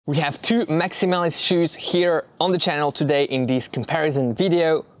We have two maximalist shoes here on the channel today in this comparison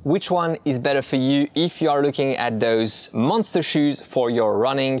video. Which one is better for you if you are looking at those monster shoes for your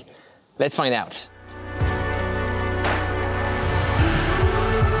running? Let's find out.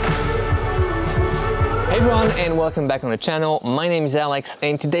 Hey everyone and welcome back on the channel. My name is Alex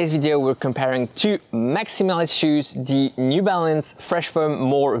and in today's video we're comparing two maximalist shoes, the New Balance Fresh Foam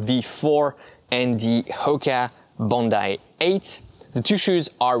More V4 and the Hoka Bondi 8. The two shoes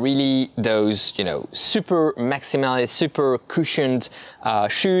are really those, super maximalist, super cushioned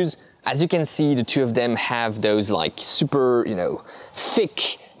shoes. As you can see, the two of them have those like super,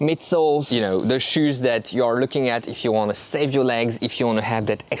 thick midsoles. Those shoes that you are looking at if you want to save your legs, if you want to have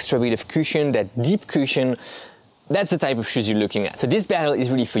that extra bit of cushion, that deep cushion. That's the type of shoes you're looking at. So this battle is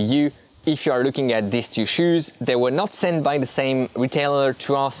really for you if you are looking at these two shoes. They were not sent by the same retailer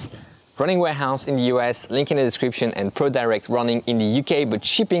to us. Running Warehouse in the US, link in the description, and Pro Direct Running in the UK, but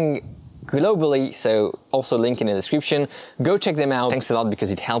shipping globally, so also link in the description. Go check them out. Thanks a lot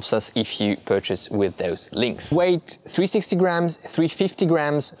because it helps us if you purchase with those links. Weight 360 grams, 350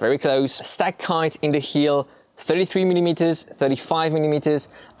 grams, very close. Stack height in the heel 33 millimeters, 35 millimeters.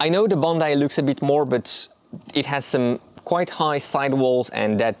 I know the Bondi looks a bit more, but it has some quite high sidewalls,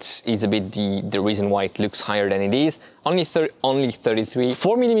 and that is a bit the reason why it looks higher than it is. Only 33.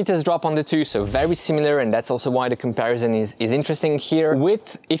 4 millimeters drop on the two, so very similar, and that's also why the comparison is interesting here.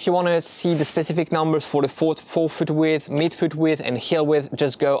 Width, if you want to see the specific numbers for the forefoot width, midfoot width, and heel width,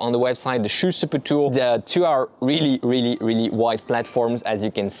 just go on the website, the Shoe Super Tool. The two are really wide platforms, as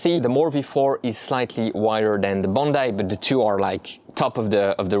you can see. The More V4 is slightly wider than the Bondi, but the two are like top of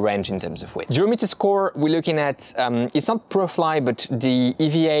the range in terms of width. Durometer score, we're looking at, it's not ProFly, but the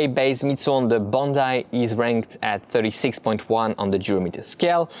EVA based midsole on the Bondi is ranked at 36.1 on the Durometer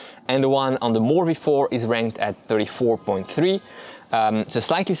scale, and the one on the More V4 is ranked at 34.3. So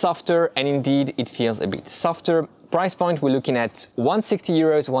slightly softer, and indeed it feels a bit softer. Price point, we're looking at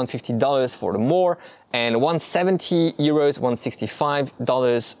 €160, $150 for the More, and €170,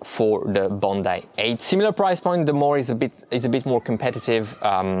 $165 for the Bondi 8. Similar price point, the More is a bit more competitive.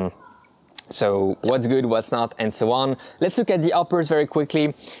 So what's good, what's not, and so on. Let's look at the uppers very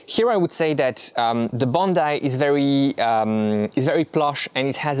quickly. Here I would say that the Bondi is very plush, and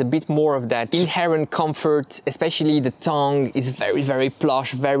it has a bit more of that inherent comfort, especially the tongue is very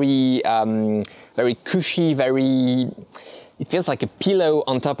plush, very cushy, it feels like a pillow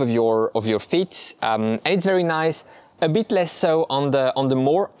on top of your feet, and it's very nice. A bit less so on the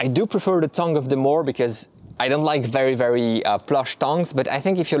More. I do prefer the tongue of the More because I don't like very plush tongues, but I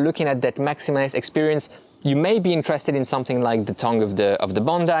think if you're looking at that maximalist experience, you may be interested in something like the tongue of the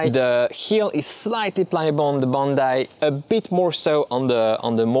Bondi. The heel is slightly pliable on the Bondi, a bit more so on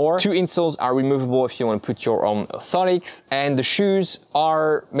the More. Two insoles are removable if you want to put your own orthotics, and the shoes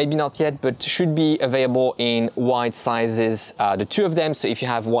are maybe not yet, but should be available in wide sizes, the two of them. So if you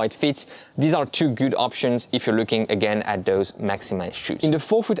have wide feet, these are two good options if you're looking again at those maximalist shoes. In the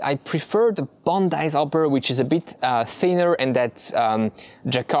forefoot, I prefer the Bondi's upper, which is a bit thinner, and that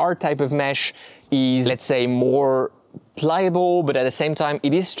jacquard type of mesh is, let's say, more pliable, but at the same time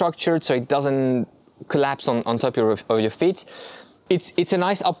it is structured so it doesn't collapse on top of your feet. It's a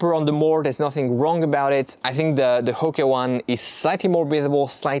nice upper on the More, there's nothing wrong about it. I think the Hoka one is slightly more breathable,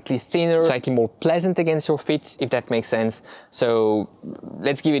 slightly thinner, slightly more pleasant against your feet, if that makes sense. So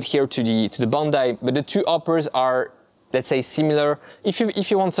let's give it here to the Bondi, but the two uppers are, let's say, similar. If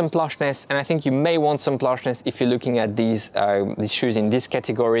you want some plushness, and I think you may want some plushness if you're looking at these shoes in this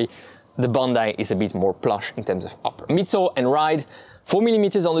category, the Bondi is a bit more plush in terms of upper. Midsole and ride, 4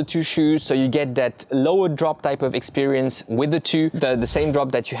 millimeters on the two shoes, so you get that lower drop type of experience with the two. The same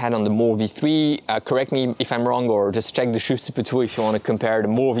drop that you had on the More V3. Correct me if I'm wrong, or just check the Shoe Super Tool if you want to compare the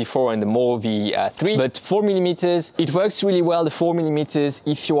More V4 and the More V3. But 4 millimeters, it works really well, the 4 millimeters,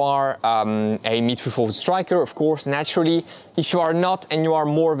 if you are a midfoot forefoot striker, of course, naturally. If you are not and you are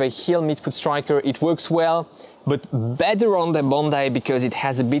more of a heel midfoot striker, it works well, but better on the Bondi because it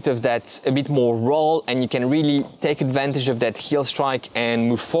has a bit more roll, and you can really take advantage of that heel strike and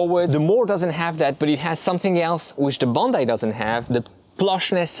move forward. The More doesn't have that, but it has something else which the Bondi doesn't have, the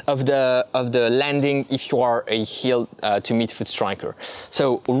plushness of the landing if you are a heel to midfoot striker.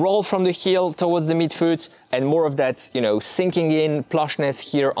 So roll from the heel towards the midfoot, and more of that, sinking in plushness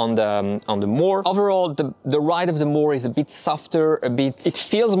here on the More. Overall, the ride of the More is a bit softer, it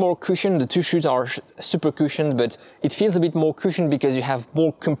feels more cushioned. The two shoes are super cushioned, but it feels a bit more cushioned because you have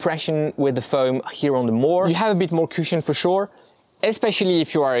more compression with the foam here on the More. You have a bit more cushion for sure, especially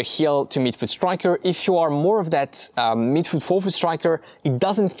if you are a heel to midfoot striker. If you are more of that midfoot forefoot striker, it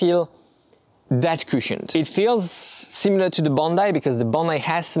doesn't feel that cushioned. It feels similar to the Bondi because the Bondi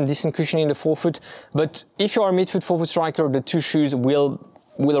has some decent cushioning in the forefoot, but if you are a midfoot forefoot striker, the two shoes will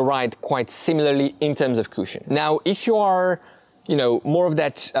ride quite similarly in terms of cushion. Now, if you are, you know, more of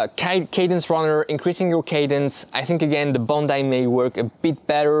that cadence runner, increasing your cadence, I think again the Bondi may work a bit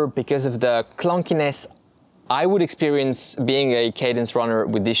better because of the clunkiness I would experience being a cadence runner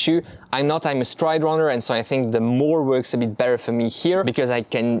with this shoe. I'm a stride runner, and so I think the more works a bit better for me here because I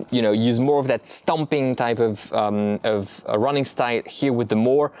can, you know, use more of that stomping type of running style here with the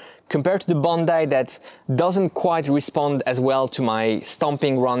more, compared to the Bondi that doesn't quite respond as well to my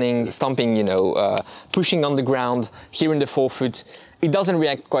stomping, you know, pushing on the ground here in the forefoot. It doesn't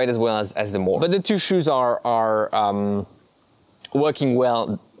react quite as well as the more. But the two shoes are working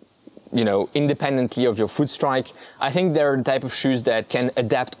well, you know, independently of your foot strike. I think they're the type of shoes that can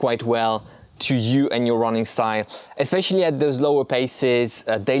adapt quite well to you and your running style, especially at those lower paces,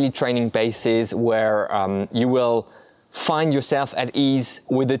 daily training paces, where you will find yourself at ease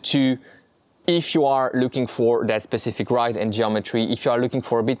with the two. If you are looking for that specific ride and geometry, if you are looking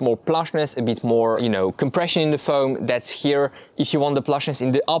for a bit more plushness, a bit more, you know, compression in the foam, that's here. If you want the plushness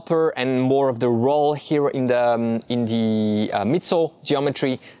in the upper and more of the roll here in the midsole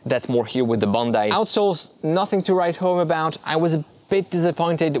geometry, that's more here with the Bondi. Outsoles, nothing to write home about. I was a bit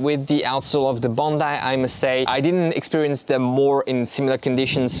disappointed with the outsole of the Bondi, I must say. I didn't experience them more in similar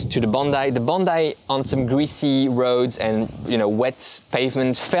conditions to the Bondi. The Bondi on some greasy roads and, you know, wet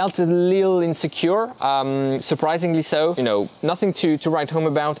pavement felt a little insecure, surprisingly so. You know, nothing to write home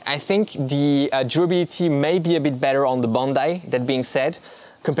about. I think the durability may be a bit better on the Bondi, that being said,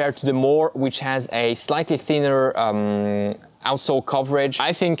 compared to the More, which has a slightly thinner outsole coverage.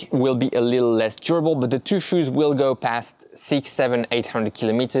 I think will be a little less durable, but the two shoes will go past 600, 700, 800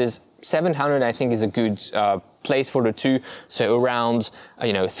 kilometers. 700 I think is a good place for the two, so around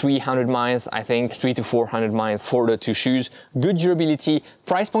you know, 300 miles, I think 300 to 400 miles for the two shoes. Good durability.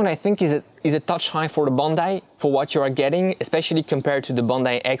 Price point I think is a touch high for the Bondi for what you are getting, especially compared to the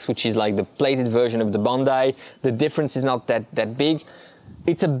Bondi X, which is like the plated version of the Bondi. The difference is not that big.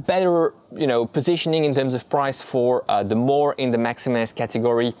 It's a better, you know, positioning in terms of price for the More in the maximalist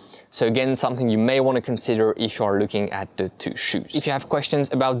category. So again, something you may want to consider if you are looking at the two shoes. If you have questions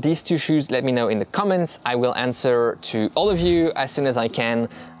about these two shoes, let me know in the comments. I will answer to all of you as soon as I can.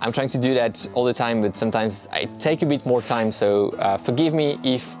 I'm trying to do that all the time, but sometimes I take a bit more time. So forgive me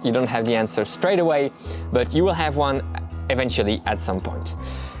if you don't have the answer straight away, but you will have one eventually at some point.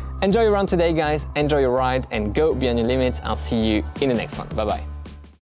 Enjoy your run today, guys. Enjoy your ride and go beyond your limits. I'll see you in the next one. Bye-bye.